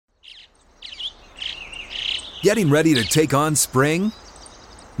Getting ready to take on spring?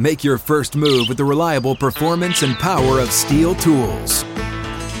 Make your first move with the reliable performance and power of Steel tools.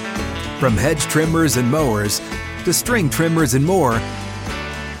 From hedge trimmers and mowers to string trimmers and more,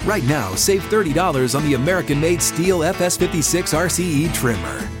 right now save $30 on the American-made Steel FS56 RCE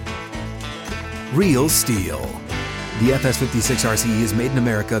trimmer. Real Steel. The FS56 RCE is made in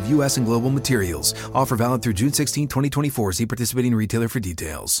America of U.S. and global materials. Offer valid through June 16, 2024. See participating retailer for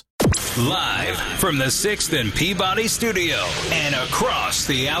details. Live from the 6th and Peabody Studio and across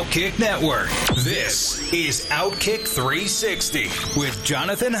the Outkick Network, this is Outkick 360 with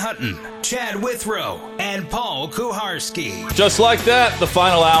Jonathan Hutton, Chad Withrow, and Paul Kuharsky. Just like that, the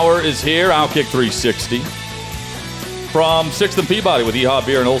final hour is here, Outkick 360. From 6th and Peabody with Yeehaw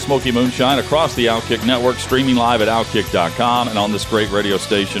Beer and Old Smoky Moonshine across the Outkick Network, streaming live at Outkick.com and on this great radio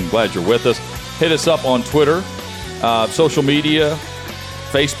station. Glad you're with us. Hit us up on Twitter, social media,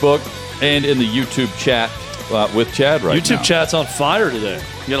 Facebook, and in the YouTube chat with Chad right now. YouTube chat's on fire today.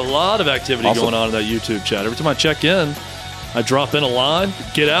 You got a lot of activity going on in that YouTube chat. Every time I check in, I drop in a line,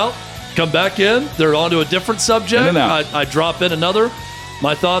 get out, come back in. They're on to a different subject. I drop in another.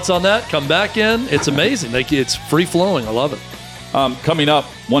 My thoughts on that, come back in. It's amazing. It's free-flowing. I love it. Coming up,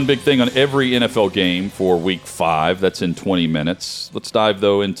 one big thing on every NFL game for Week 5. That's in 20 minutes. Let's dive,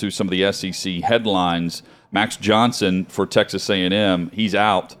 though, into some of the SEC headlines. Max Johnson for Texas A&M, he's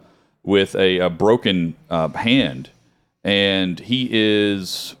out with a broken hand, and he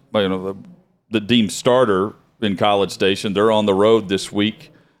is the deemed starter in College Station. They're on the road this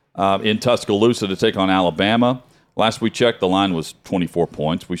week in Tuscaloosa to take on Alabama. Last we checked, the line was 24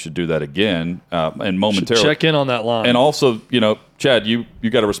 points. We should do that again and momentarily. Check in on that line. And also, Chad, you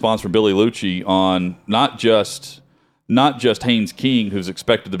got a response from Billy Lucci on not just Haynes King, who's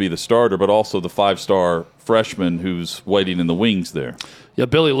expected to be the starter, but also the 5-star freshman who's waiting in the wings there. Yeah,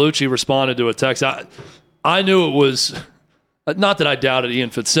 Billy Lucci responded to a text. I knew it was, not that I doubted Ian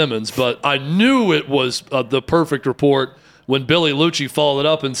Fitzsimmons, but I knew it was the perfect report when Billy Lucci followed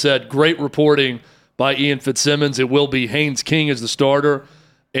up and said, great reporting by Ian Fitzsimmons. It will be Haynes King as the starter,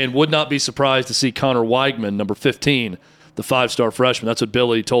 and would not be surprised to see Connor Weigman, number 15, the 5-star freshman. That's what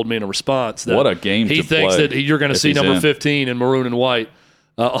Billy told me in a response. That what a game to play. He thinks that you're going to see number 15 in maroon and white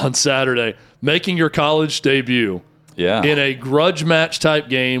on Saturday, making your college debut in a grudge match type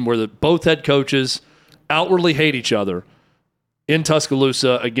game where both head coaches outwardly hate each other in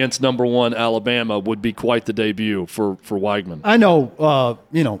Tuscaloosa against number 1 Alabama would be quite the debut for Weigman. I know,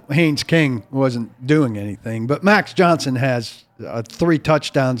 Haynes King wasn't doing anything, but Max Johnson has 3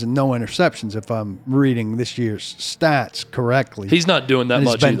 touchdowns and no interceptions, if I'm reading this year's stats correctly. He's not doing that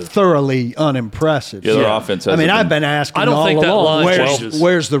much either. He's been thoroughly unimpressive. Yeah, their offense has I've been asking I don't all think that along, line changes.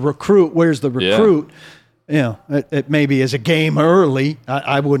 Where's the recruit? Where's the recruit? Yeah. It maybe is a game early.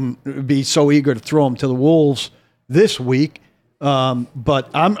 I wouldn't be so eager to throw him to the Wolves this week. But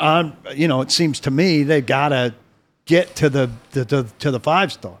I'm it seems to me they've got to get to the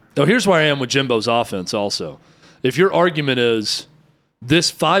 5-star. Now, here's where I am with Jimbo's offense also. If your argument is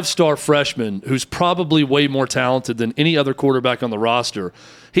this 5-star freshman who's probably way more talented than any other quarterback on the roster,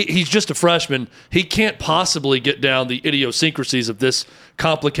 he's just a freshman. He can't possibly get down the idiosyncrasies of this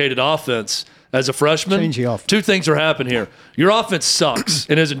complicated offense as a freshman. Change the offense. 2 things are happening here. Your offense sucks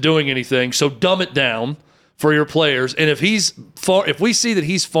and isn't doing anything, so dumb it down for your players. And if we see that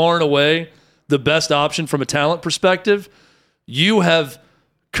he's far and away the best option from a talent perspective, you have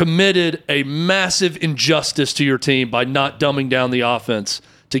committed a massive injustice to your team by not dumbing down the offense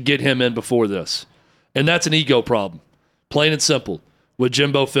to get him in before this. And that's an ego problem, plain and simple, with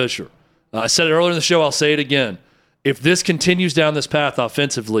Jimbo Fisher. I said it earlier in the show, I'll say it again. If this continues down this path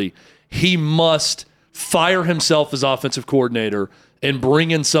offensively, he must fire himself as offensive coordinator and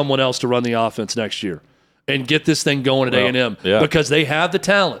bring in someone else to run the offense next year and get this thing going at A&M because they have the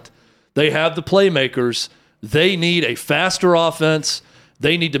talent. They have the playmakers. They need a faster offense.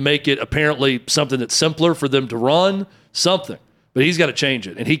 They need to make it apparently something that's simpler for them to run, something. But he's got to change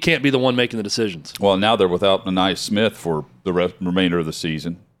it, and he can't be the one making the decisions. Well, now they're without Anais Smith for the remainder of the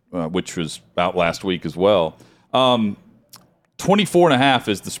season, which was out last week as well. 24.5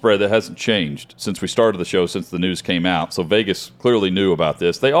 is the spread. That hasn't changed since we started the show, since the news came out. So Vegas clearly knew about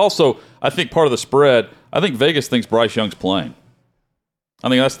this. They also, I think part of the spread, I think Vegas thinks Bryce Young's playing. I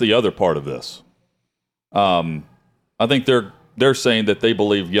think that's the other part of this. I think they're saying that they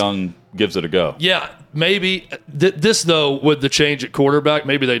believe Young gives it a go. Yeah, maybe. This, though, with the change at quarterback,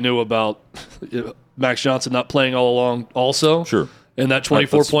 maybe they knew about Max Johnson not playing all along also. Sure. And that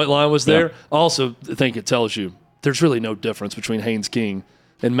 24-point line was there. Yeah. I also think it tells you there's really no difference between Haynes King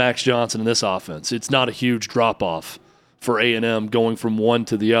and Max Johnson in this offense. It's not a huge drop-off for A&M going from one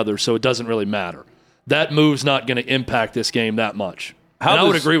to the other, so it doesn't really matter. that move's not going to impact this game that much. I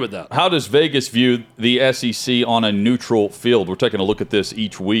would agree with that. How does Vegas view the SEC on a neutral field? We're taking a look at this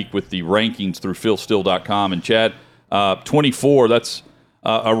each week with the rankings through philsteele.com. And Chad, 24, that's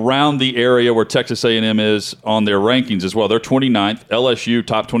around the area where Texas A&M is on their rankings as well. They're 29th. LSU,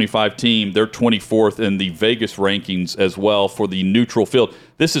 top 25 team, they're 24th in the Vegas rankings as well for the neutral field.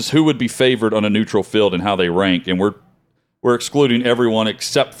 This is who would be favored on a neutral field and how they rank. And we're excluding everyone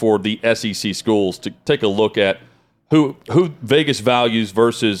except for the SEC schools to take a look at who Vegas values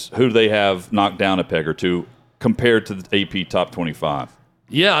versus who they have knocked down a peg or two compared to the AP top 25.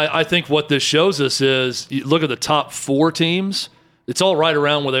 Yeah, I think what this shows us is, you look at the top 4 teams, it's all right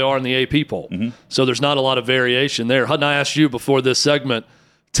around where they are in the AP poll. Mm-hmm. So there's not a lot of variation there. Hutton, I asked you before this segment,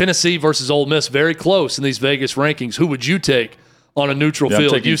 Tennessee versus Ole Miss, very close in these Vegas rankings. Who would you take on a neutral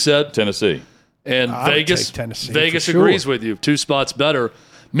field? You said Tennessee. And Vegas agrees with you. 2 spots better.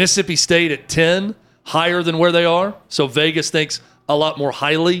 Mississippi State at 10, higher than where they are. So Vegas thinks a lot more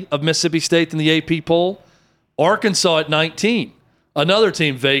highly of Mississippi State than the AP poll. Arkansas at 19. Another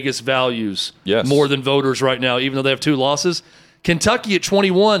team Vegas values more than voters right now, even though they have 2 losses. Kentucky at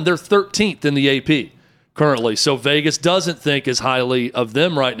 21, they're 13th in the AP currently. So Vegas doesn't think as highly of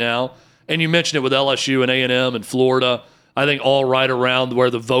them right now. And you mentioned it with LSU and A&M and Florida. I think all right around where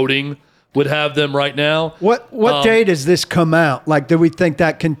the voting would have them right now. What day does this come out? Like, do we think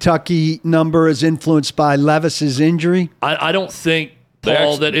that Kentucky number is influenced by Levis's injury? I don't think,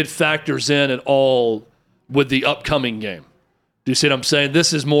 Paul, that it factors in at all with the upcoming game. Do you see what I'm saying?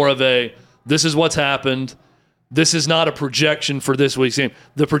 This is more of this is what's happened. This is not a projection for this week's game.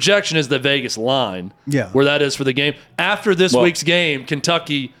 The projection is the Vegas line, where that is for the game. After this week's game,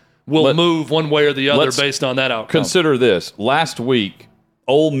 Kentucky will move one way or the other based on that outcome. Consider this. Last week,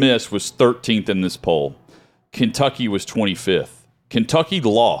 Ole Miss was 13th in this poll. Kentucky was 25th. Kentucky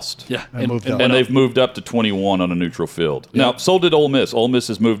lost. Yeah, and they've moved up to 21 on a neutral field. Yep. Now, so did Ole Miss. Ole Miss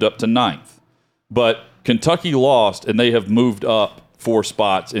has moved up to 9th. But Kentucky lost, and they have moved up 4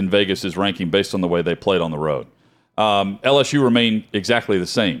 spots in Vegas's ranking based on the way they played on the road. LSU remained exactly the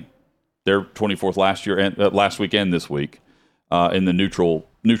same. They're 24th last week and this week in the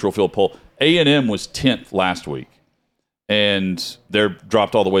neutral field poll. A&M was 10th last week, and they're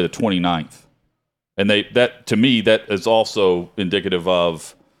dropped all the way to 29th. And that to me, that is also indicative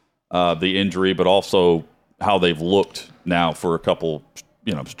of the injury, but also how they've looked now for a couple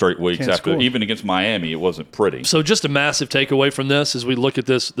straight weeks even against Miami, it wasn't pretty. So just a massive takeaway from this as we look at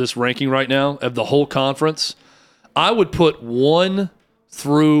this ranking right now of the whole conference. I would put 1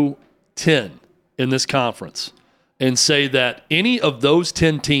 through 10 in this conference and say that any of those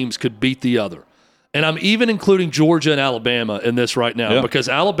 10 teams could beat the other. And I'm even including Georgia and Alabama in this right now because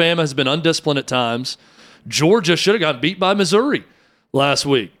Alabama has been undisciplined at times. Georgia should have gotten beat by Missouri last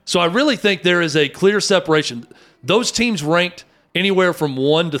week. So I really think there is a clear separation. Those teams ranked anywhere from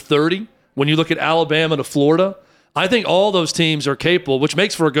 1 to 30 when you look at Alabama to Florida. I think all those teams are capable, which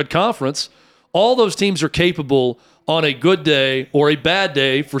makes for a good conference. All those teams are capable on a good day or a bad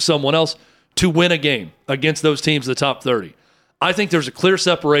day for someone else to win a game against those teams in the top 30. I think there's a clear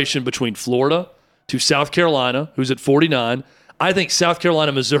separation between Florida to South Carolina, who's at 49. I think South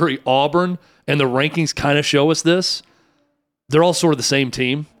Carolina, Missouri, Auburn, and the rankings kind of show us this. They're all sort of the same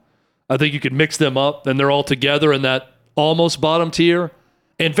team. I think you could mix them up, and they're all together in that almost bottom tier.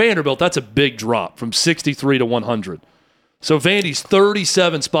 And Vanderbilt, that's a big drop from 63 to 100. So Vandy's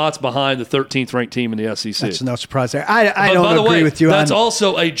 37 spots behind the 13th ranked team in the SEC. That's no surprise there. I don't agree with you. That's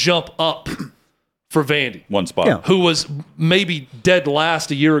also a jump up for Vandy. 1 spot. Who was maybe dead last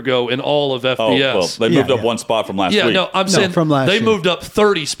a year ago in all of FBS. Oh, well, they moved up 1 spot from last week. I'm saying from last they year. moved up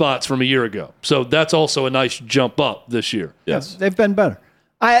 30 spots from a year ago. So that's also a nice jump up this year. Yes. They've been better.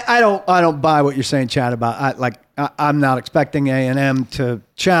 I don't buy what you're saying, Chad, about I'm not expecting A&M to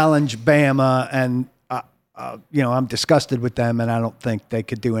challenge Bama, and I'm disgusted with them, and I don't think they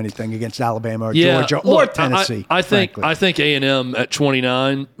could do anything against Alabama or Georgia or Tennessee. I think A&M at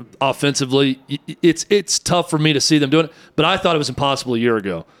 29 offensively, it's tough for me to see them doing it, but I thought it was impossible a year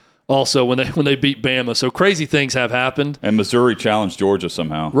ago. Also, when they beat Bama, so crazy things have happened. And Missouri challenged Georgia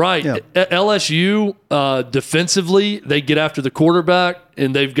somehow. Right. Yeah. LSU defensively, they get after the quarterback,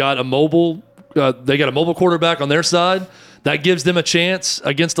 and they've got a mobile. They got a mobile quarterback on their side that gives them a chance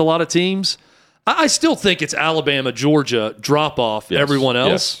against a lot of teams. I still think it's Alabama, Georgia drop off everyone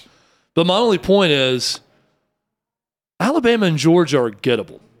else. Yes. But my only point is Alabama and Georgia are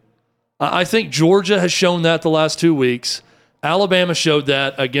gettable. I think Georgia has shown that the last 2 weeks. Alabama showed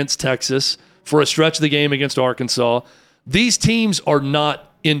that against Texas for a stretch of the game against Arkansas. These teams are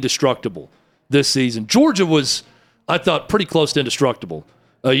not indestructible this season. Georgia was, I thought, pretty close to indestructible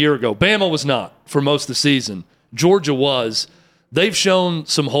a year ago. Bama was not for most of the season. Georgia was. They've shown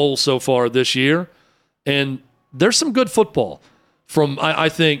some holes so far this year, and there's some good football from, I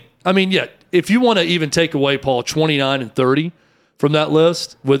think, if you want to even take away, Paul, 29 and 30 from that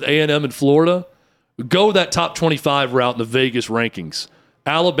list with A&M and Florida, go that top 25 route in the Vegas rankings.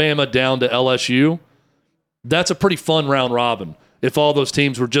 Alabama down to LSU. That's a pretty fun round robin if all those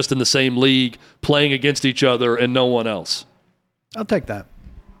teams were just in the same league playing against each other and no one else. I'll take that.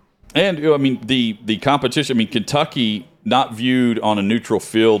 And, the competition, Kentucky not viewed on a neutral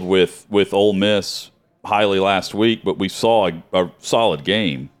field with Ole Miss highly last week, but we saw a solid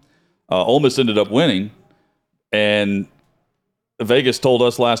game. Ole Miss ended up winning, and Vegas told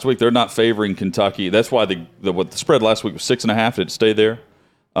us last week they're not favoring Kentucky. That's why the spread last week was 6.5. Did it stay there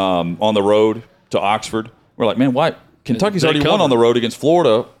on the road to Oxford? We're like, man, why? Kentucky's already won on the road against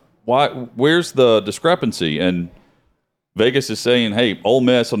Florida. Why? Where's the discrepancy? And Vegas is saying, hey, Ole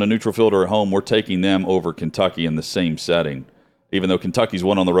Miss on a neutral field or at home, we're taking them over Kentucky in the same setting, even though Kentucky's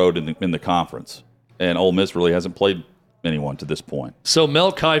won on the road in the conference. And Ole Miss really hasn't played anyone to this point. So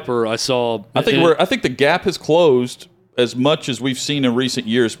Mel Kiper, I saw. I think the gap has closed as much as we've seen in recent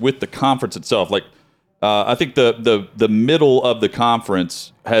years with the conference itself. Like, I think the middle of the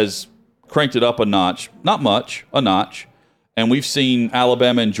conference has cranked it up a notch, not much, a notch. And we've seen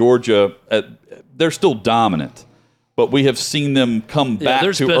Alabama and Georgia, they're still dominant. But we have seen them come back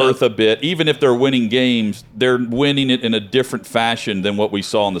to earth a bit. Even if they're winning games, they're winning it in a different fashion than what we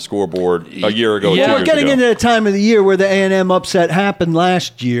saw on the scoreboard a year ago. Yeah, we're getting into the time of the year where the A&M upset happened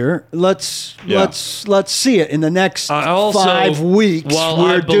last year. Let's see it in the next 5 weeks.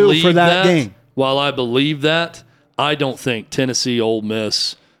 We're due for that game. While I believe that, I don't think Tennessee, Ole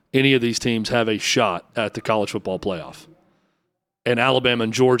Miss, any of these teams have a shot at the college football playoff. And Alabama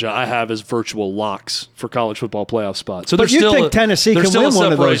and Georgia, I have as virtual locks for college football playoff spots. So but you think Tennessee can win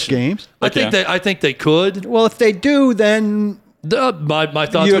one of those games? I think they could. Well, if they do, then my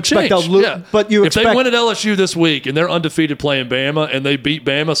thoughts would change. But if they win at LSU this week and they're undefeated playing Bama and they beat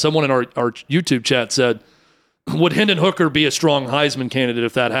Bama, someone in our YouTube chat said, would Hendon Hooker be a strong Heisman candidate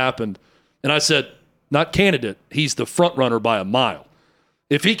if that happened? And I said, not candidate. He's the front runner by a mile.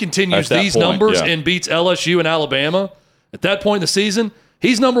 If he continues these numbers and beats LSU and Alabama, at that point in the season,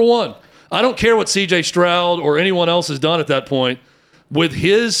 he's number one. I don't care what C.J. Stroud or anyone else has done at that point. With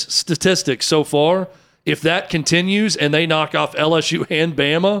his statistics so far, if that continues and they knock off LSU and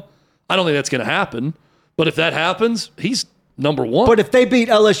Bama, I don't think that's going to happen. But if that happens, he's number one. But if they beat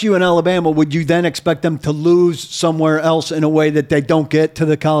LSU and Alabama, would you then expect them to lose somewhere else in a way that they don't get to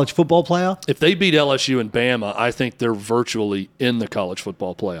the college football playoff? If they beat LSU and Bama, I think they're virtually in the college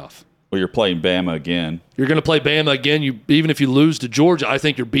football playoff. Well, you're playing Bama again. You're going to play Bama again. Even if you lose to Georgia, I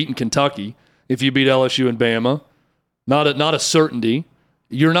think you're beating Kentucky if you beat LSU and Bama. Not a certainty.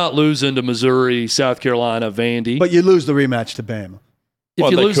 You're not losing to Missouri, South Carolina, Vandy. But you lose the rematch to Bama.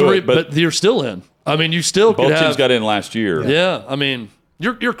 If you lose but you're still in. You still could have. Both teams got in last year. Yeah,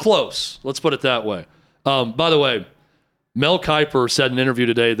 you're close. Let's put it that way. By the way, Mel Kiper said in an interview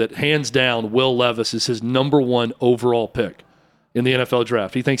today that hands down, Will Levis is his number one overall pick in the NFL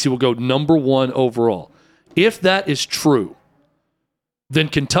draft. He thinks he will go number one overall. If that is true, then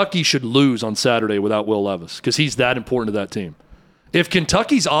Kentucky should lose on Saturday without Will Levis because he's that important to that team. If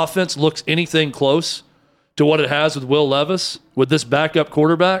Kentucky's offense looks anything close to what it has with Will Levis, with this backup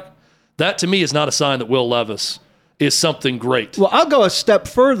quarterback, that to me is not a sign that Will Levis is something great. Well, I'll go a step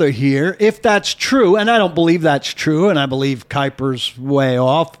further here. If that's true, and I don't believe that's true, and I believe Kiper's way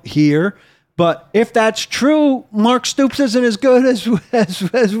off here, but if that's true, Mark Stoops isn't as good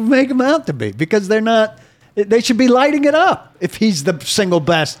as we make him out to be because they're not. They should be lighting it up if he's the single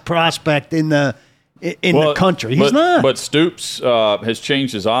best prospect in the country. He's not. But Stoops has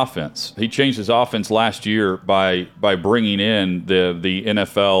changed his offense. He changed his offense last year by bringing in the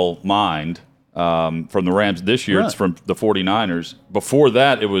NFL mind from the Rams. This year it's from the 49ers. Before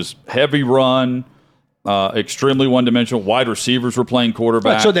that, it was heavy run. Extremely one-dimensional. Wide receivers were playing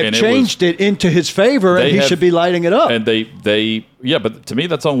quarterback. Right, so they've changed it into his favor, and he should be lighting it up. And but to me,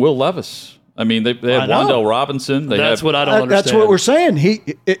 that's on Will Levis. They have Wan'Dale Robinson. That's what I don't understand. That's what we're saying.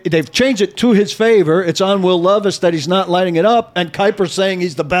 They've changed it to his favor. It's on Will Levis that he's not lighting it up, and Kiper's saying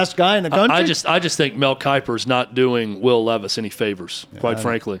he's the best guy in the country. I just think Mel Kiper's not doing Will Levis any favors, quite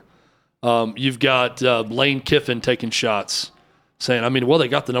frankly. You've got Lane Kiffin taking shots. Saying, they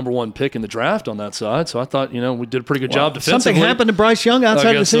got the number one pick in the draft on that side, so I thought, we did a pretty good job defensively. Something happened to Bryce Young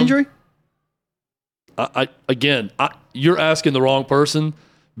outside of this injury? You're asking the wrong person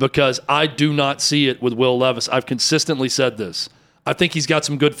because I do not see it with Will Levis. I've consistently said this. I think he's got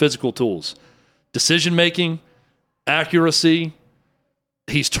some good physical tools. Decision-making, accuracy,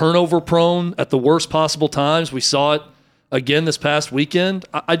 He's turnover prone at the worst possible times. We saw it again this past weekend.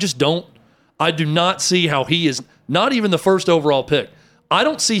 I do not see how he is not even the first overall pick. I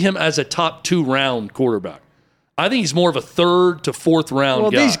don't see him as a top 2 round quarterback. I think he's more of a 3rd to 4th round guy.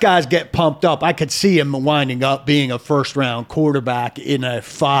 Well, these guys get pumped up. I could see him winding up being a first-round quarterback in a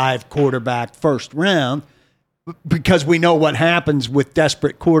 5-quarterback first round because we know what happens with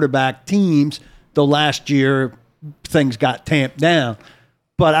desperate quarterback teams. The last year, things got tamped down.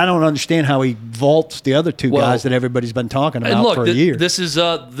 But I don't understand how he vaults the other 2 guys that everybody's been talking about for a year. This is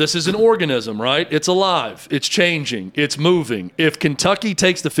an organism, right? It's alive. It's changing. It's moving. If Kentucky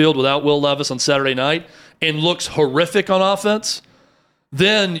takes the field without Will Levis on Saturday night and looks horrific on offense,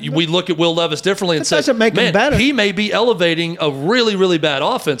 then we look at Will Levis differently and say, doesn't make him better. He may be elevating a really, really bad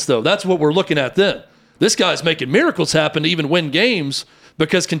offense, though. That's what we're looking at then. This guy's making miracles happen to even win games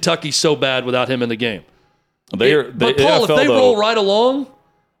because Kentucky's so bad without him in the game. But Paul, if they roll right along,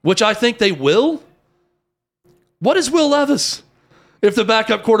 which I think they will, what is Will Levis if the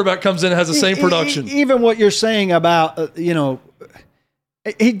backup quarterback comes in and has the same production? Even what you're saying about,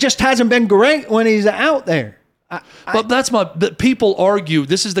 he just hasn't been great when he's out there. But people argue,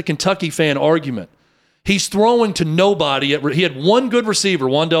 this is the Kentucky fan argument. He's throwing to nobody. He had one good receiver,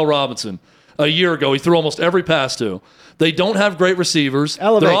 Wan'Dale Robinson, a year ago. He threw almost every pass to. They don't have great receivers.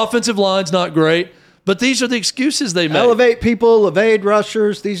 Their offensive line's not great. But these are the excuses they make. Elevate people, evade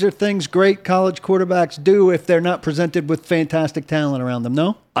rushers. These are things great college quarterbacks do if they're not presented with fantastic talent around them,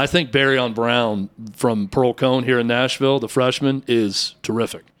 no? I think Barryon Brown from Pearl Cone here in Nashville, the freshman, is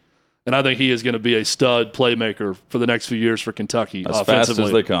terrific. And I think he is going to be a stud playmaker for the next few years for Kentucky offensively. As fast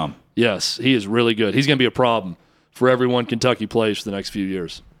as they come. Yes, he is really good. He's going to be a problem for everyone Kentucky plays for the next few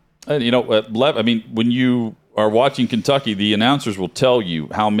years. And, when you are watching Kentucky, the announcers will tell you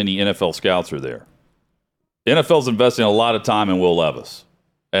how many NFL scouts are there. NFL's investing a lot of time in Will Levis,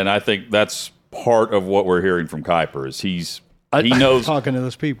 and I think that's part of what we're hearing from Kiper. Is he knows talking to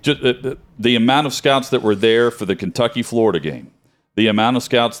those people. Just, the amount of scouts that were there for the Kentucky-Florida game, the amount of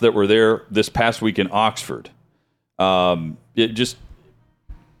scouts that were there this past week in Oxford. Just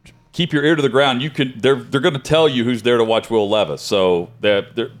keep your ear to the ground. They're going to tell you who's there to watch Will Levis. So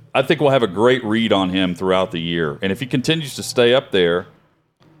I think we'll have a great read on him throughout the year, and if he continues to stay up there.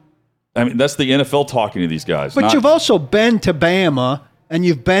 I mean, that's the NFL talking to these guys. But you've also been to Bama and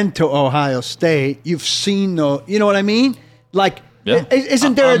you've been to Ohio State. You've seen you know what I mean? Like,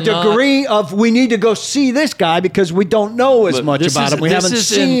 isn't there a degree of we need to go see this guy because we don't know as much about him? We haven't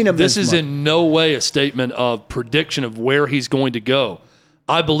seen him. This is in no way a statement of prediction of where he's going to go.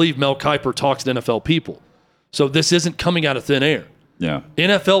 I believe Mel Kiper talks to NFL people. So this isn't coming out of thin air. Yeah.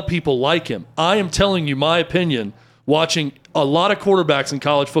 NFL people like him. I am telling you my opinion. Watching a lot of quarterbacks in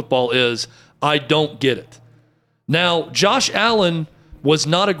college football is I don't get it. Now, Josh Allen was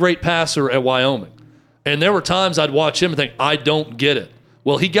not a great passer at Wyoming. And there were times I'd watch him and think, I don't get it.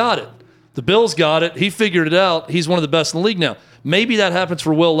 Well, he got it. The Bills got it. He figured it out. He's one of the best in the league now. Maybe that happens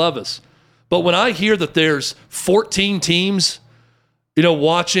for Will Levis. But when I hear that there's 14 teams,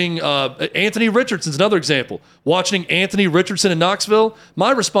 watching Anthony Richardson's another example. Watching Anthony Richardson in Knoxville, my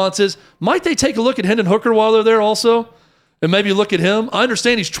response is, might they take a look at Hendon Hooker while they're there also? And maybe look at him? I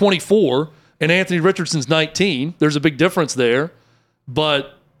understand he's 24 and Anthony Richardson's 19. There's a big difference there.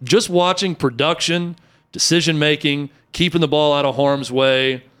 But just watching production, decision-making, keeping the ball out of harm's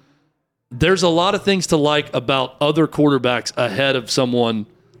way, there's a lot of things to like about other quarterbacks ahead of someone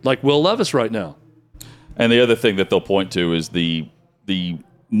like Will Levis right now. And the other thing that they'll point to is the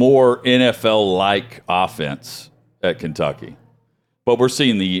more NFL-like offense at Kentucky. But we're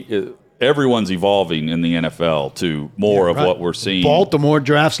seeing everyone's evolving in the NFL to more of what we're seeing. Baltimore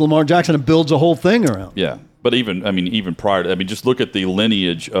drafts Lamar Jackson and builds a whole thing around. Yeah. But even prior to, just look at the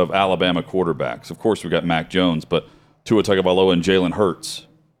lineage of Alabama quarterbacks. Of course, we've got Mac Jones, but Tua Tagovailoa and Jalen Hurts,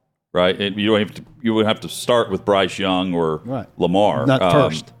 right? You would have to start with Bryce Young or Lamar. Not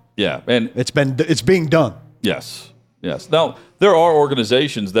first. Yeah. And it's being done. Yes. Now, there are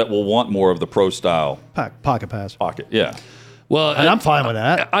organizations that will want more of the pro style pocket pass. Yeah. Well, and I'm fine with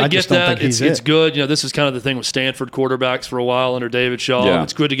that. I get that. It's good. This is kind of the thing with Stanford quarterbacks for a while under David Shaw. Yeah.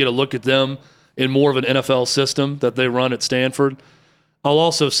 It's good to get a look at them in more of an NFL system that they run at Stanford. I'll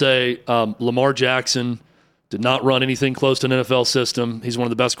also say Lamar Jackson did not run anything close to an NFL system. He's one of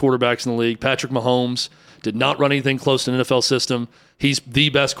the best quarterbacks in the league. Patrick Mahomes did not run anything close to an NFL system. He's the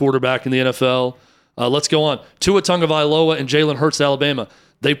best quarterback in the NFL. Let's go on. Tua Tagovailoa and Jalen Hurts at Alabama.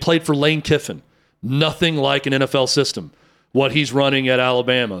 They played for Lane Kiffin. Nothing like an NFL system, what he's running at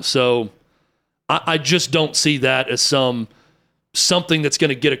Alabama. So I just don't see that as something that's going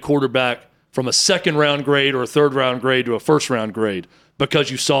to get a quarterback from a second-round grade or a third-round grade to a first-round grade.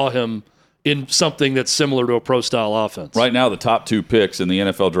 because you saw him in something that's similar to a pro-style offense. Right now, the top 2 picks in the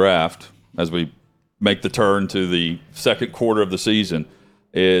NFL draft, as we make the turn to the second quarter of the season,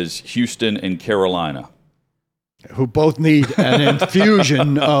 is Houston and Carolina. Who both need an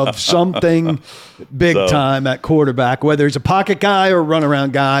infusion of something big time at quarterback, whether he's a pocket guy or a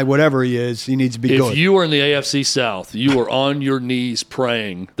runaround guy, whatever he is, he needs to be good. If you are in the AFC South, you are on your knees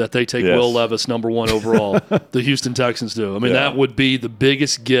praying that they take Will Levis number 1 overall. The Houston Texans do. I mean, that would be the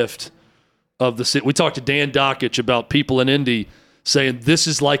biggest gift of the city. We talked to Dan Dockich about people in Indy saying this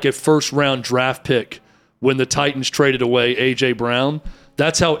is like a first-round draft pick when the Titans traded away A.J. Brown.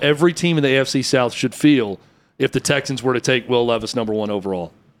 That's how every team in the AFC South should feel if the Texans were to take Will Levis number 1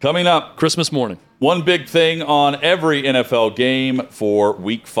 overall. Coming up Christmas morning. One big thing on every NFL game for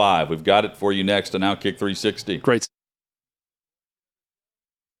Week 5. We've got it for you next on Outkick 360. Great.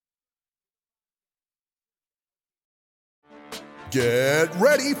 Get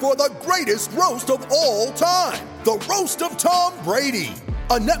ready for the greatest roast of all time, the Roast of Tom Brady,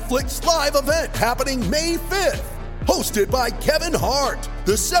 a Netflix live event happening May 5th. Hosted by Kevin Hart,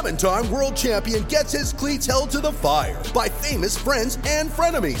 the 7-time world champion gets his cleats held to the fire by famous friends and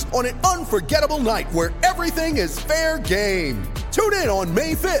frenemies on an unforgettable night where everything is fair game. Tune in on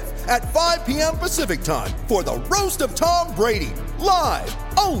May 5th at 5 p.m. Pacific time for the Roast of Tom Brady, live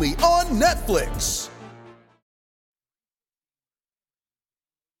only on Netflix.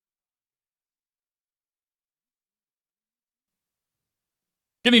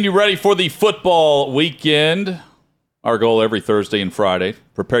 Getting you ready for the football weekend. Our goal every Thursday and Friday,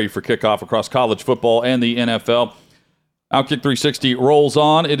 prepare you for kickoff across college football and the NFL. Outkick 360 rolls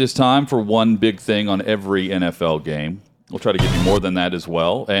on. It is time for one big thing on every NFL game. We'll try to give you more than that as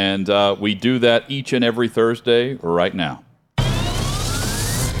well. And we do that each and every Thursday right now.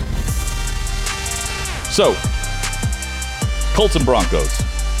 So, Colts and Broncos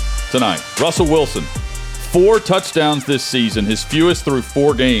tonight. Russell Wilson, 4 touchdowns this season, his fewest through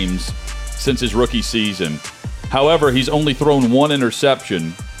 4 games since his rookie season. However, he's only thrown 1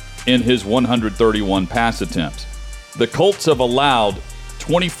 interception in his 131 pass attempts. The Colts have allowed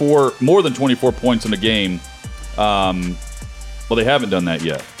more than 24 points in a game. Well, they haven't done that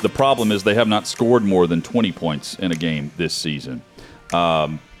yet. The problem is they have not scored more than 20 points in a game this season.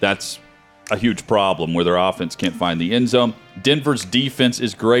 That's a huge problem where their offense can't find the end zone. Denver's defense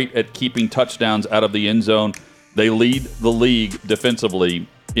is great at keeping touchdowns out of the end zone. They lead the league defensively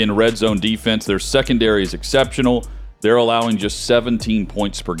in red zone defense. Their secondary is exceptional. They're allowing just 17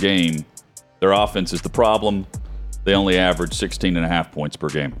 points per game. Their offense is the problem. They only average 16.5 points per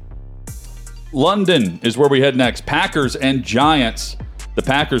game. London is where we head next. Packers and Giants. The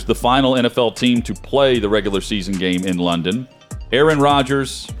Packers, the final NFL team to play the regular season game in London. Aaron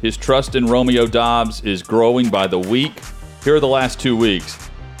Rodgers, his trust in Romeo Doubs is growing by the week. Here are the last 2 weeks.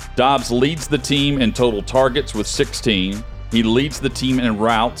 Doubs leads the team in total targets with 16. He leads the team in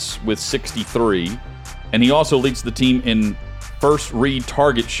routes with 63. And he also leads the team in first read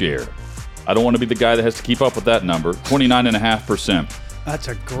target share. I don't want to be the guy that has to keep up with that number. 29.5%. That's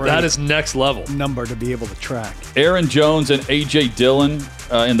a great That is next level number to be able to track. Aaron Jones and A.J. Dillon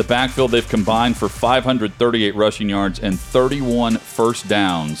in the backfield, they've combined for 538 rushing yards and 31 first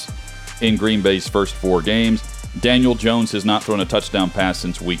downs in Green Bay's first 4 games. Daniel Jones has not thrown a touchdown pass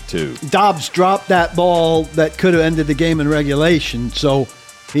since week 2. Doubs dropped that ball that could have ended the game in regulation, so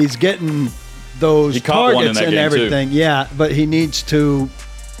he's getting those targets and everything. Too. Yeah, but he needs to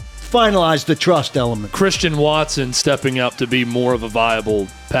finalize the trust element. Christian Watson stepping up to be more of a viable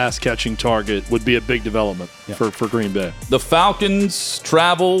pass-catching target would be a big development for Green Bay. The Falcons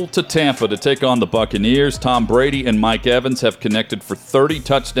travel to Tampa to take on the Buccaneers. Tom Brady and Mike Evans have connected for 30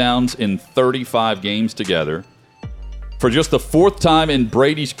 touchdowns in 35 games together. For just the 4th time in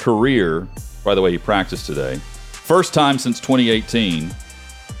Brady's career, by the way, he practiced today, first time since 2018,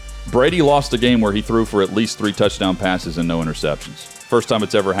 Brady lost a game where he threw for at least 3 touchdown passes and no interceptions. First time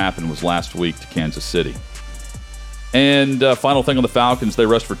it's ever happened was last week to Kansas City. And final thing on the Falcons, they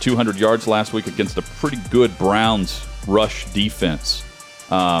rushed for 200 yards last week against a pretty good Browns rush defense.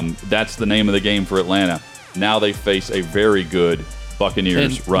 That's the name of the game for Atlanta. Now they face a very good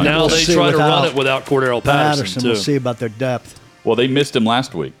Buccaneers run. Now they try to run it without Cordero Patterson, too. We'll see about their depth. Well, they missed him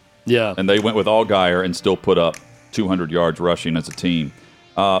last week. Yeah. And they went with Allgeier and still put up 200 yards rushing as a team.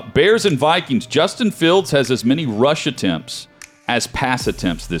 Bears and Vikings. Justin Fields has as many rush attempts as pass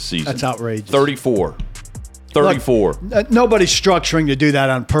attempts this season. That's outrageous. 34. Look, nobody's structuring to do that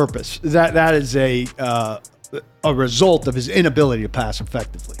on purpose. That is a result of his inability to pass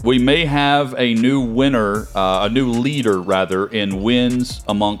effectively. We may have a new leader in wins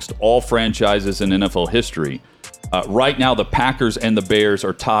amongst all franchises in NFL history. Right now, the Packers and the Bears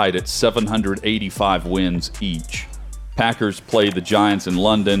are tied at 785 wins each. Packers play the Giants in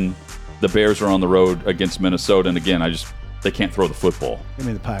London. The Bears are on the road against Minnesota. And again, they can't throw the football. Give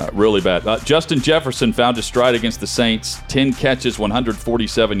me the Packers. Really bad. Justin Jefferson found his stride against the Saints. 10 catches,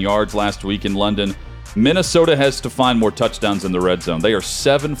 147 yards last week in London. Minnesota has to find more touchdowns in the red zone. They are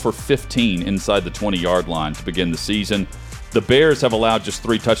 7 for 15 inside the 20-yard line to begin the season. The Bears have allowed just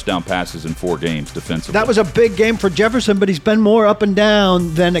 3 touchdown passes in 4 games defensively. That was a big game for Jefferson, but he's been more up and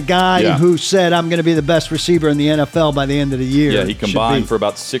down than a guy who said, I'm going to be the best receiver in the NFL by the end of the year. Yeah, he combined for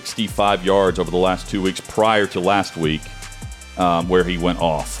about 65 yards over the last 2 weeks prior to last week where he went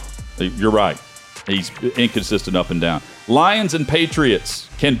off. You're right. He's inconsistent up and down. Lions and Patriots.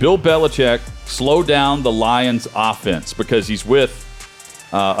 Can Bill Belichick slow down the Lions offense? Because he's with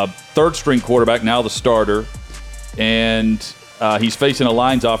a third-string quarterback, now the starter, and he's facing a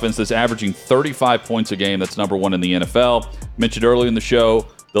Lions offense that's averaging 35 points a game. That's number 1 in the NFL. Mentioned earlier in the show,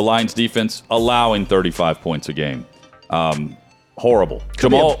 the Lions defense allowing 35 points a game. Horrible.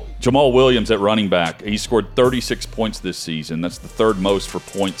 Jamal Williams at running back. He scored 36 points this season. That's the 3rd most for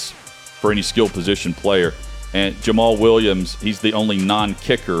points for any skill position player. And Jamal Williams, he's the only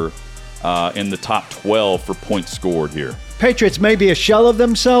non-kicker in the top 12 for points scored here. Patriots may be a shell of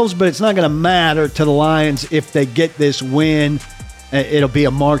themselves, but it's not going to matter to the Lions if they get this win. It'll be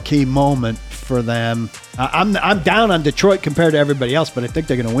a marquee moment for them. I'm down on Detroit compared to everybody else, but I think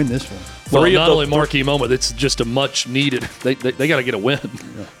they're going to win this one. Well, not only marquee moment, it's just a much needed. They got to get a win.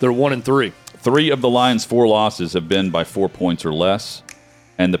 Yeah. They're 1-3. 3 of the Lions' 4 losses have been by 4 points or less,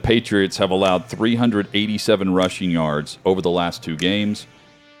 and the Patriots have allowed 387 rushing yards over the last 2 games.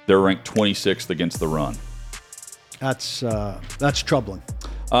 They're ranked 26th against the run. That's troubling.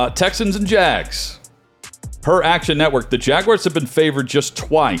 Texans and Jags. Per Action Network, the Jaguars have been favored just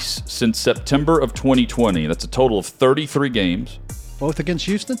twice since September of 2020. That's a total of 33 games. Both against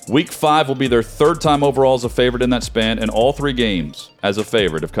Houston? Week 5 will be their 3rd time overall as a favorite in that span, and all 3 games as a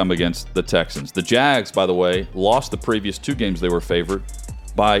favorite have come against the Texans. The Jags, by the way, lost the previous 2 games they were favored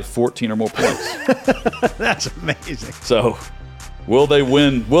by 14 or more points. That's amazing. So, will they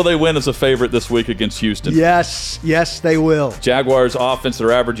win? Will they win as a favorite this week against Houston? Yes, they will. Jaguars offense,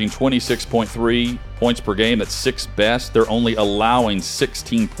 they're averaging 26.3 points per game. That's 6th best. They're only allowing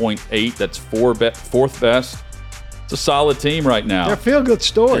 16.8. That's 4th best. It's a solid team right now. They're a feel-good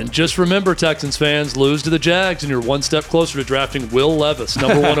story. And just remember, Texans fans, lose to the Jags, and you're 1 step closer to drafting Will Levis,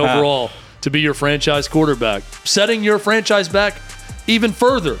 number 1 overall, to be your franchise quarterback, setting your franchise back even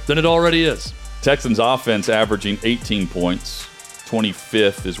further than it already is. Texans offense averaging 18 points.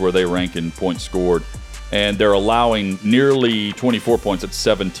 25th is where they rank in points scored. And they're allowing nearly 24 points at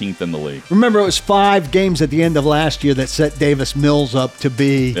 17th in the league. Remember, it was 5 games at the end of last year that set Davis Mills up to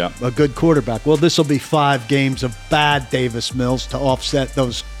be a good quarterback. Well, this will be 5 games of bad Davis Mills to offset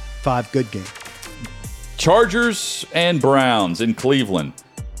those 5 good games. Chargers and Browns in Cleveland.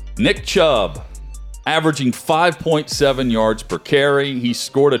 Nick Chubb averaging 5.7 yards per carry. He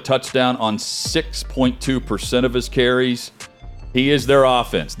scored a touchdown on 6.2% of his carries. He is their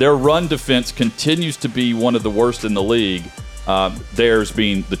offense. Their run defense continues to be one of the worst in the league, theirs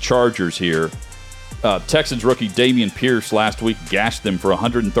being the Chargers here. Texans rookie Dameon Pierce last week gashed them for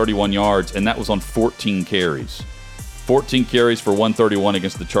 131 yards, and that was on 14 carries. 14 carries for 131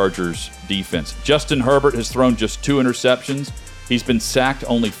 against the Chargers defense. Justin Herbert has thrown just 2 interceptions. He's been sacked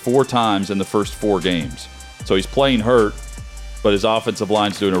only 4 times in the first 4 games. So he's playing hurt, but his offensive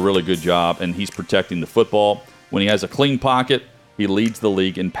line's doing a really good job, and he's protecting the football. When he has a clean pocket, he leads the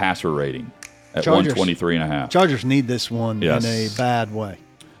league in passer rating at 123.5. Chargers need this one in a bad way.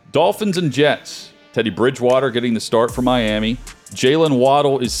 Dolphins and Jets. Teddy Bridgewater getting the start for Miami. Jalen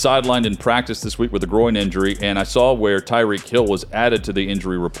Waddle is sidelined in practice this week with a groin injury, and I saw where Tyreek Hill was added to the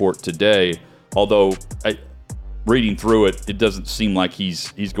injury report today, although reading through it, it doesn't seem like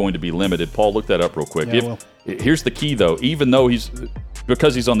he's going to be limited. Paul, look that up real quick. Here's the key, though. Even though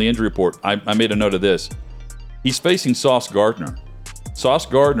because he's on the injury report, I made a note of this. He's facing Sauce Gardner. Sauce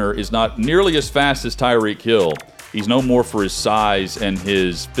Gardner is not nearly as fast as Tyreek Hill. He's known more for his size and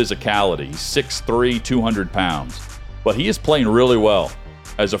his physicality. He's 6'3", 200 pounds. But he is playing really well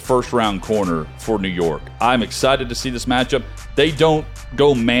as a first-round corner for New York. I'm excited to see this matchup. They don't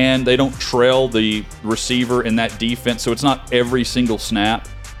go man. They don't trail the receiver in that defense, so it's not every single snap.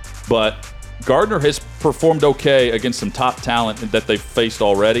 But Gardner has performed okay against some top talent that they've faced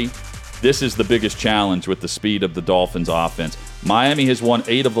already. This is the biggest challenge with the speed of the Dolphins' offense. Miami has won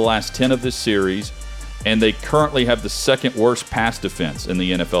 8 of the last 10 of this series, and they currently have the 2nd worst pass defense in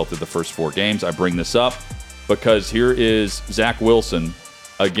the NFL through the first 4 games. I bring this up because here is Zach Wilson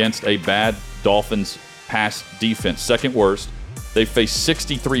against a bad Dolphins pass defense, second worst. They faced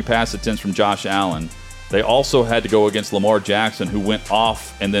 63 pass attempts from Josh Allen. They also had to go against Lamar Jackson, who went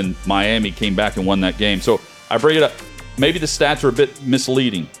off, and then Miami came back and won that game. So I bring it up. Maybe the stats are a bit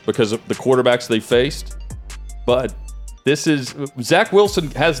misleading because of the quarterbacks they faced, but Zach Wilson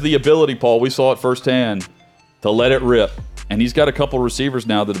has the ability, Paul, we saw it firsthand, to let it rip. And he's got a couple receivers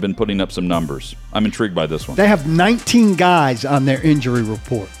now that have been putting up some numbers. I'm intrigued by this one. They have 19 guys on their injury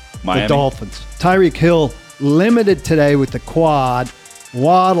report. Miami? The Dolphins. Tyreek Hill limited today with the quad.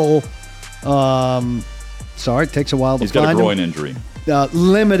 Waddle, it takes a while to find him. He's got a groin him. injury.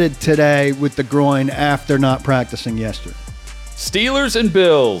 Limited today with the groin after not practicing yesterday. Steelers and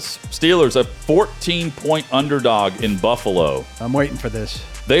Bills. Steelers, a 14-point underdog in Buffalo. I'm waiting for this.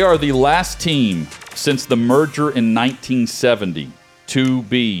 They are the last team since the merger in 1970 to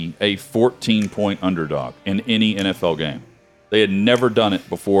be a 14-point underdog in any NFL game. They had never done it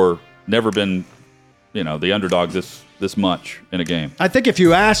before, never been, the underdog this much in a game. I think if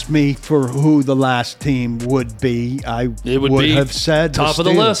you asked me for who the last team would be, it would have said top of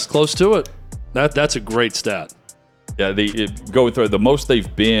the list, close to it. That's a great stat. Yeah, going through the most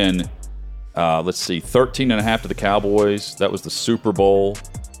they've been, 13.5 to the Cowboys. That was the Super Bowl.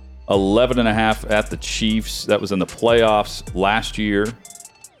 11.5 at the Chiefs. That was in the playoffs last year.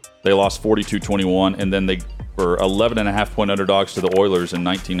 They lost 42-21, and then they were 11.5-point underdogs to the Oilers in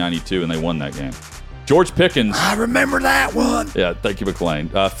 1992, and they won that game. George Pickens. I remember that one. Yeah, thank you,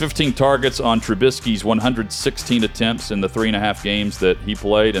 McClain. 15 targets on Trubisky's 116 attempts in the 3.5 games that he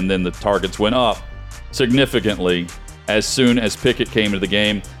played, and then the targets went up significantly as soon as Pickett came into the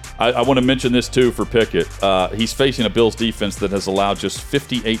game. I want to mention this, too, for Pickett. He's facing a Bills defense that has allowed just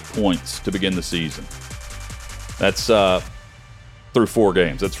 58 points to begin the season. That's through 4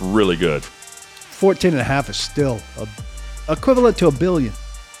 games. That's really good. 14.5 is still equivalent to $1 billion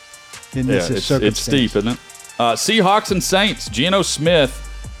in this circumstance. It's steep, isn't it? Seahawks and Saints. Geno Smith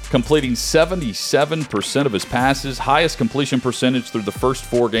completing 77% of his passes. Highest completion percentage through the first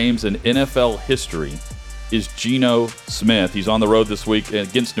 4 games in NFL history is Geno Smith. He's on the road this week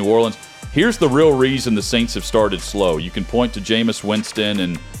against New Orleans. Here's the real reason the Saints have started slow. You can point to Jameis Winston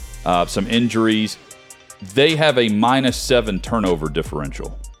and some injuries. They have a -7 turnover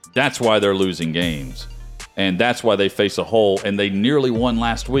differential. That's why they're losing games. And that's why they face a hole. And they nearly won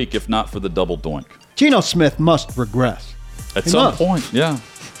last week, if not for the double doink. Geno Smith must regress. At some point, yeah.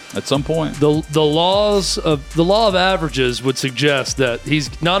 At some point. The law of averages would suggest that he's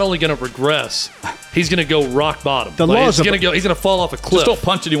not only going to regress, he's going to go rock bottom. He's going to fall off a cliff. Just don't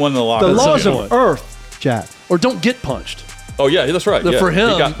punch anyone in the locker. The laws of Earth, Jack. Or don't get punched. Oh yeah, that's right. Yeah, for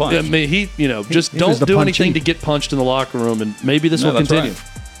him, he got punched. I mean, he don't do anything to get punched in the locker room, and maybe this will continue.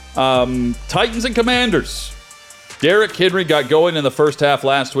 Right. Titans and Commanders. Derrick Henry got going in the first half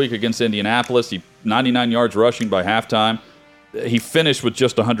last week against Indianapolis. He 99 yards rushing by halftime. He finished with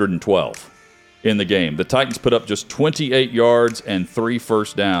just 112 in the game. The Titans put up just 28 yards and 3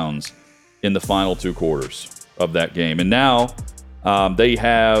 first downs in the final 2 quarters of that game. And now they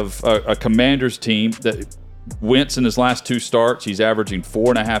have a Commanders team that Wentz in his last 2 starts, he's averaging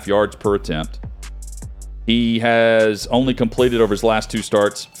 4.5 yards per attempt. He has only completed over his last 2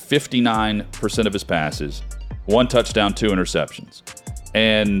 starts 59% of his passes, 1 touchdown, 2 interceptions.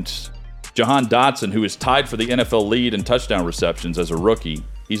 And Jahan Dotson, who is tied for the NFL lead in touchdown receptions as a rookie,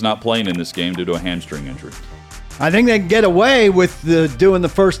 he's not playing in this game due to a hamstring injury. I think they can get away with doing the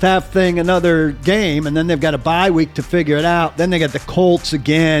first half thing another game, and then they've got a bye week to figure it out. Then they got the Colts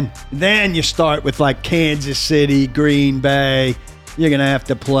again. Then you start with like Kansas City, Green Bay. You're going to have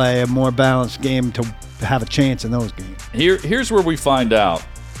to play a more balanced game to have a chance in those games. Here's where we find out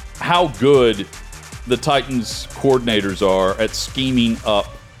how good the Titans coordinators are at scheming up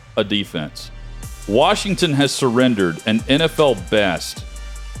a defense. Washington has surrendered an NFL best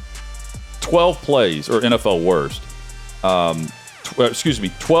 12 plays, or NFL worst.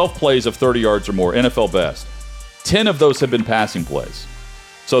 12 plays of 30 yards or more, NFL best. 10 of those have been passing plays.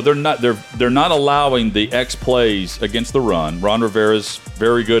 So they're not allowing the X plays against the run. Ron Rivera's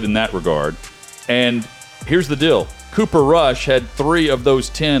very good in that regard. And here's the deal. Cooper Rush had 3 of those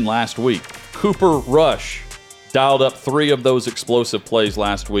 10 last week. Cooper Rush dialed up 3 of those explosive plays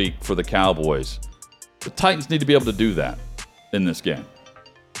last week for the Cowboys. The Titans need to be able to do that in this game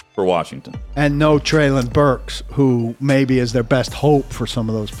for Washington. And no Treylon Burks, who maybe is their best hope for some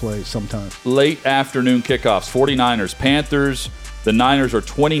of those plays sometimes. Late afternoon kickoffs, 49ers, Panthers. The Niners are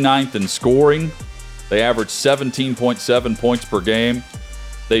 29th in scoring. They average 17.7 points per game.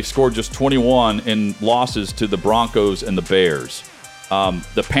 They've scored just 21 in losses to the Broncos and the Bears.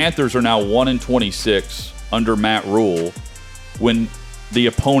 The Panthers are now 1-26 under Matt Rule when the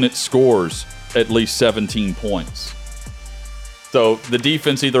opponent scores at least 17 points. So the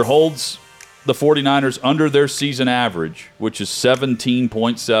defense either holds the 49ers under their season average, which is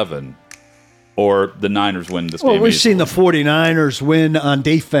 17.7, or the Niners win this game. Well, we've seen the 49ers win on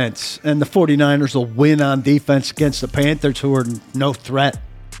defense, and the 49ers will win on defense against the Panthers, who are no threat.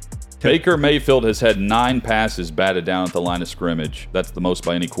 Baker Mayfield has had 9 passes batted down at the line of scrimmage. That's the most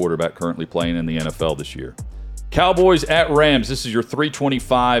by any quarterback currently playing in the NFL this year. Cowboys at Rams. This is your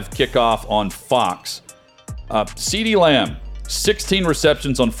 3:25 kickoff on Fox. CeeDee Lamb, 16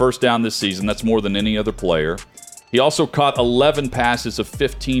 receptions on first down this season. That's more than any other player. He also caught 11 passes of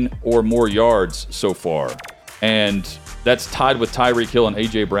 15 or more yards so far. And that's tied with Tyreek Hill and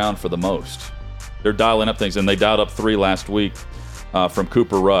A.J. Brown for the most. They're dialing up things, and they dialed up 3 last week from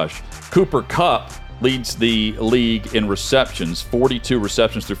Cooper Rush. Cooper Kupp leads the league in receptions, 42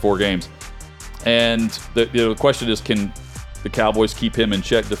 receptions through 4 games. And the question is, can the Cowboys keep him in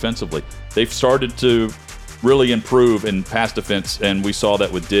check defensively? They've started to really improve in pass defense, and we saw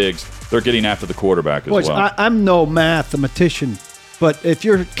that with Diggs. They're getting after the quarterback as well. I'm no mathematician, but if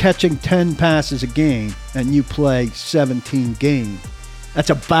you're catching 10 passes a game and you play 17 games, that's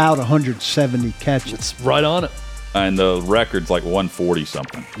about 170 catches. It's right on it. And the record's like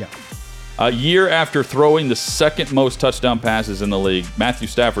 140-something. Yeah. A year after throwing the second most touchdown passes in the league, Matthew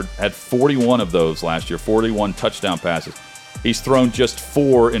Stafford had 41 of those last year, 41 touchdown passes. He's thrown just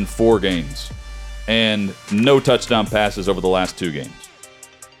 4 in 4 games, and no touchdown passes over the last 2 games.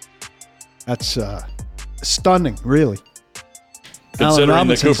 That's stunning, really. Considering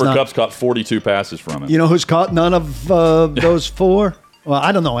that Cooper Kupp's caught 42 passes from him. You know who's caught none of those 4? Well,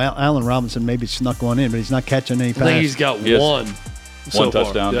 I don't know. Allen Robinson maybe snuck one in, but he's not catching any passes. I think he's got one. One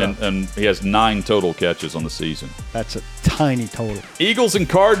touchdown, and he has 9 total catches on the season. That's a tiny total. Eagles and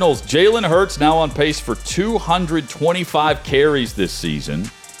Cardinals. Jalen Hurts now on pace for 225 carries this season.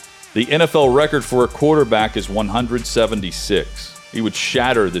 The NFL record for a quarterback is 176. He would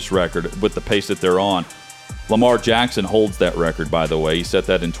shatter this record with the pace that they're on. Lamar Jackson holds that record, by the way. He set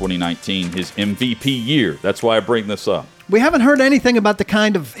that in 2019, his MVP year. That's why I bring this up. We haven't heard anything about the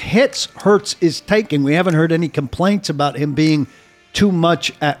kind of hits Hurts is taking. We haven't heard any complaints about him being too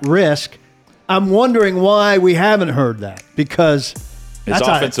much at risk. I'm wondering why we haven't heard that, because his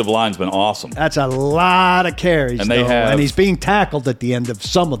offensive line's been awesome. That's a lot of carries, and he's being tackled at the end of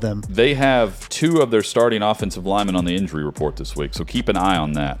some of them. They have 2 of their starting offensive linemen on the injury report this week, so keep an eye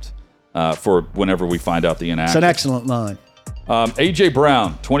on that for whenever we find out the inactive. It's an excellent line. A.J.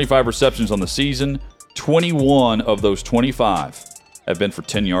 Brown, 25 receptions on the season. 21 of those 25 have been for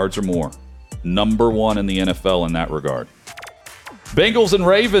 10 yards or more. Number 1 in the NFL in that regard. Bengals and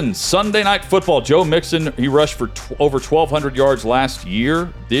Ravens, Sunday Night Football. Joe Mixon, he rushed for over 1,200 yards last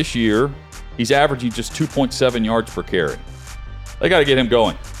year. This year, he's averaging just 2.7 yards per carry. They got to get him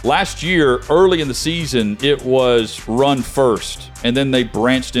going. Last year, early in the season, it was run first, and then they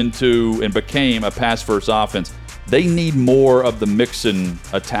branched into and became a pass-first offense. They need more of the Mixon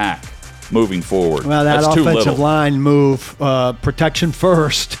attack moving forward. Well, that offensive line move, protection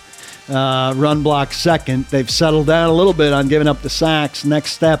first, run block second. They've settled down a little bit on giving up the sacks.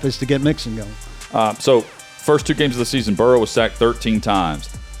 Next step is to get Mixon going. So, first 2 games of the season, Burrow was sacked 13 times.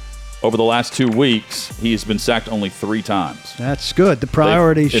 Over the last 2 weeks, he has been sacked only 3 times. That's good. The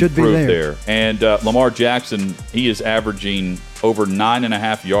priority should be there. And Lamar Jackson, he is averaging over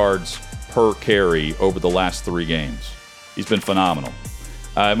 9.5 yards per carry over the last 3 games. He's been phenomenal.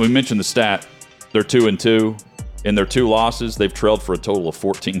 We mentioned the stat. They're 2-2. In their 2 losses, they've trailed for a total of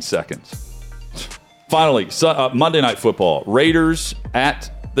 14 seconds. Finally, Monday Night Football. Raiders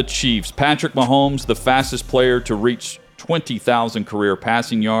at the Chiefs. Patrick Mahomes, the fastest player to reach 20,000 career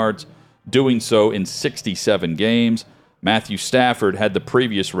passing yards, doing so in 67 games. Matthew Stafford had the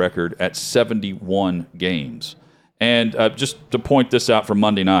previous record at 71 games. And just to point this out for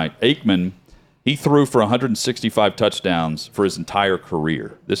Monday night, Aikman, he threw for 165 touchdowns for his entire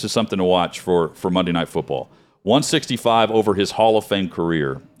career. This is something to watch for Monday Night Football. 165 over his Hall of Fame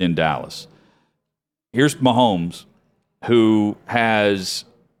career in Dallas. Here's Mahomes, who has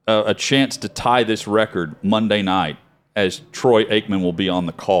a chance to tie this record Monday night, as Troy Aikman will be on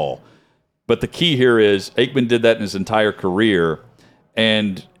the call. But the key here is Aikman did that in his entire career,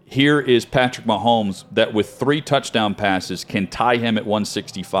 and here is Patrick Mahomes that with 3 touchdown passes can tie him at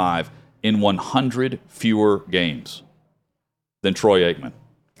 165 in 100 fewer games than Troy Aikman.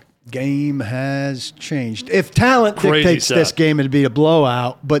 Game has changed. If talent dictates this game, it'd be a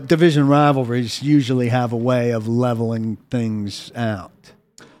blowout, but division rivalries usually have a way of leveling things out.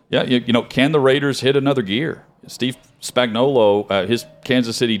 Yeah, can the Raiders hit another gear? Steve Spagnuolo, his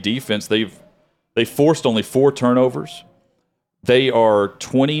Kansas City defense, they forced only 4 turnovers. They are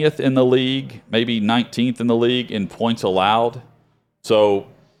 20th in the league, maybe 19th in the league in points allowed. So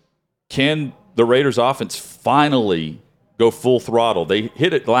can the Raiders offense finally go full throttle? They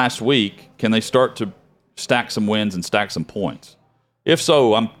hit it last week. Can they start to stack some wins and stack some points? If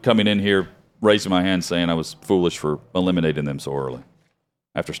so, I'm coming in here raising my hand saying I was foolish for eliminating them so early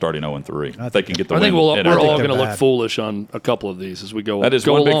after starting 0-3. If they can get the win. I think we're all going to look bad. foolish on a couple of these as we go. That is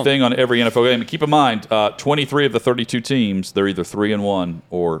go one along. big thing on every NFL game. Keep in mind, 23 of the 32 teams, they're either 3-1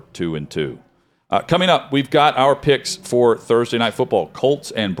 or 2-2. Coming up, we've got our picks for Thursday Night Football.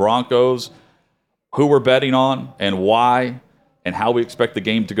 Colts and Broncos, who we're betting on and why, and how we expect the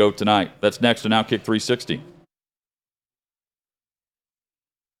game to go tonight. That's next on Outkick 360.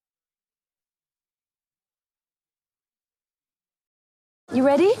 You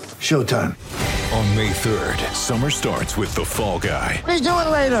ready? Showtime. On May 3rd, summer starts with The Fall Guy. Let's do it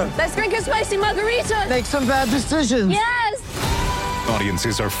later. Let's drink a spicy margarita. Make some bad decisions. Yes.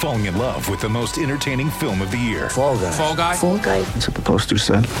 Audiences are falling in love with the most entertaining film of the year. Fall Guy. Fall Guy? Fall guy. That's what the poster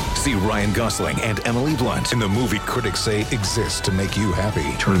said. See Ryan Gosling and Emily Blunt in the movie critics say exists to make you happy.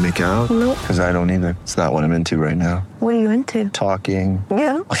 Trying to make it out? Nope. Because I don't either. It's not what I'm into right now. What are you into? Talking.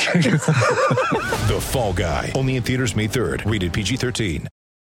 Yeah. The Fall Guy. Only in theaters May 3rd. Rated PG-13.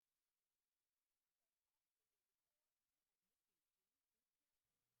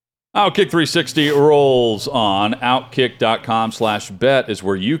 Outkick 360 rolls on. Outkick.com/bet is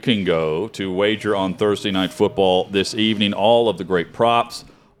where you can go to wager on Thursday Night Football this evening. All of the great props,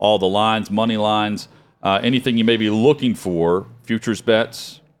 all the lines, money lines, anything you may be looking for, futures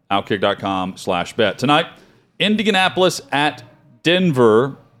bets, Outkick.com/bet. Tonight, Indianapolis at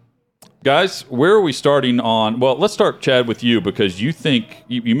Denver. Guys, where are we starting on? Well, let's start, Chad, with you because you think,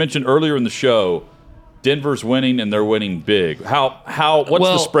 you mentioned earlier in the show, Denver's winning and they're winning big. What's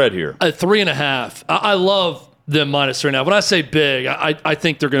the spread here? 3.5. I love them minus 3.5. When I say big, I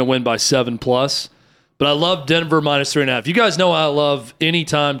think they're going to win by 7+. But I love Denver minus 3.5. You guys know I love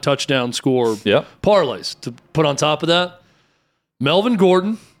anytime touchdown score parlays to put on top of that. Melvin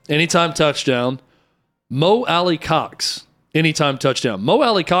Gordon, anytime touchdown. Mo Alley Cox, anytime touchdown. Mo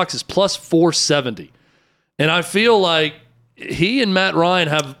Alley Cox is plus 470. And I feel like he and Matt Ryan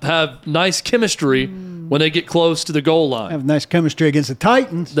have nice chemistry when they get close to the goal line. Have nice chemistry against the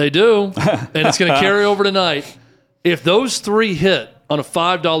Titans. They do, and it's going to carry over tonight. If those three hit on a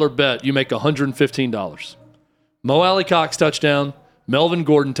 $5 bet, you make $115. Mo Alley Cox touchdown, Melvin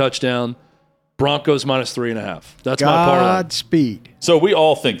Gordon touchdown, Broncos minus 3.5. That's my parlay. Godspeed. So we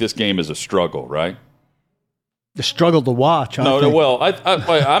all think this game is a struggle, right? The struggle to watch.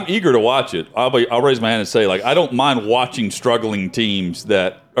 I'm eager to watch it. I'll raise my hand and say, I don't mind watching struggling teams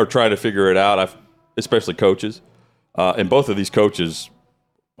that are trying to figure it out, especially coaches. And both of these coaches,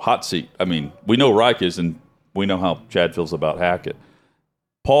 hot seat. I mean, we know Reich is, and we know how Chad feels about Hackett.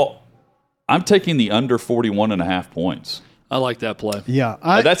 Paul, I'm taking the under 41.5 points. I like that play. Yeah.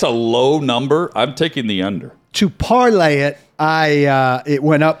 That's a low number. I'm taking the under. To parlay it, it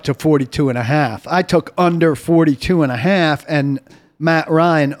went up to 42.5. I took under 42.5 and Matt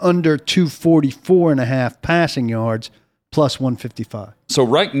Ryan under 244.5 passing yards plus 155. So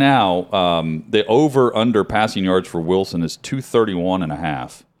right now, the over/under passing yards for Wilson is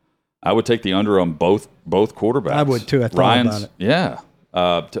 231.5. I would take the under on both quarterbacks. I would too. I thought about it. Yeah,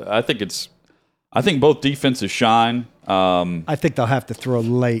 I think both defenses shine. I think they'll have to throw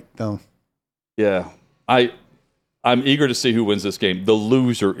late though. Yeah, I'm eager to see who wins this game. The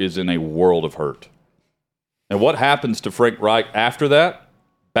loser is in a world of hurt. And what happens to Frank Reich after that?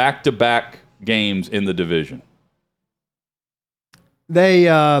 Back-to-back games in the division.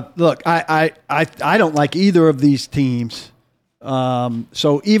 They look. I don't like either of these teams.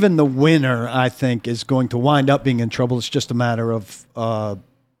 So even the winner, I think, is going to wind up being in trouble. It's just a matter of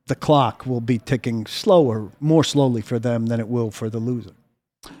the clock will be ticking more slowly for them than it will for the loser.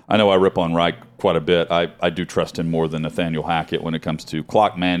 I know I rip on Reich quite a bit. I do trust him more than Nathaniel Hackett when it comes to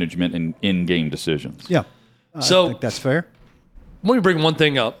clock management and in-game decisions. Yeah, I think that's fair. Let me bring one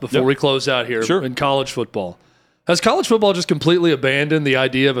thing up before we close out here in college football. Has college football just completely abandoned the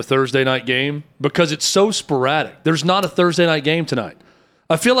idea of a Thursday night game because it's so sporadic? There's not a Thursday night game tonight.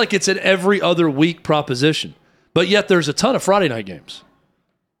 I feel like it's an every other week proposition, but yet there's a ton of Friday night games.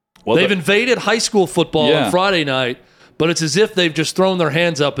 Well, they've invaded high school football on Friday night, but it's as if they've just thrown their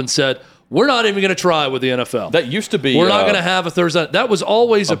hands up and said, we're not even going to try with the NFL. That used to be. We're not going to have a Thursday night. That was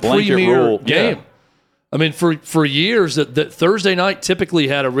always a premier game. Yeah. I mean, for years, that Thursday night typically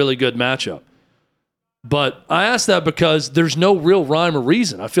had a really good matchup. But I ask that because there's no real rhyme or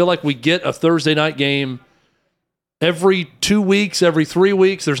reason. I feel like we get a Thursday night game every 2 weeks, every 3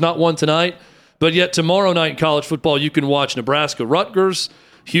 weeks. There's not one tonight. But yet tomorrow night in college football, you can watch Nebraska-Rutgers,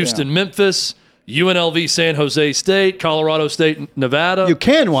 Houston-Memphis, UNLV San Jose State, Colorado State, Nevada. You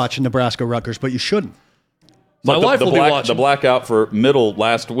can watch Nebraska-Rutgers, but you shouldn't. My wife will be watching. The blackout for middle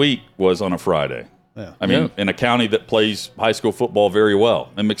last week was on a Friday. Yeah. I mean, in a county that plays high school football very well,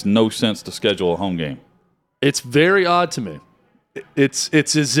 it makes no sense to schedule a home game. It's very odd to me. It's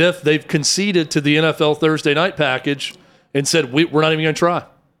as if they've conceded to the NFL Thursday night package and said, we're not even going to try.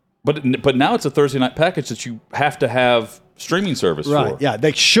 But now it's a Thursday night package that you have to have streaming service for. Yeah,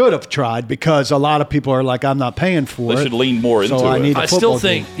 they should have tried because a lot of people are like, I'm not paying for it. They should lean more into it. I still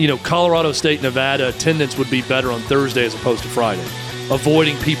think, Colorado State, Nevada attendance would be better on Thursday as opposed to Friday,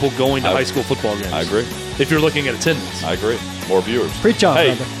 avoiding people going to high school football games. I agree. If you're looking at attendance. I agree. More viewers. Preach on,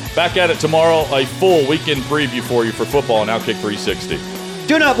 Hey, brother. back at it tomorrow, a full weekend preview for you for football and Outkick 360.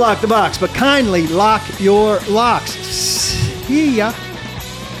 Do not block the box, but kindly lock your locks. See ya.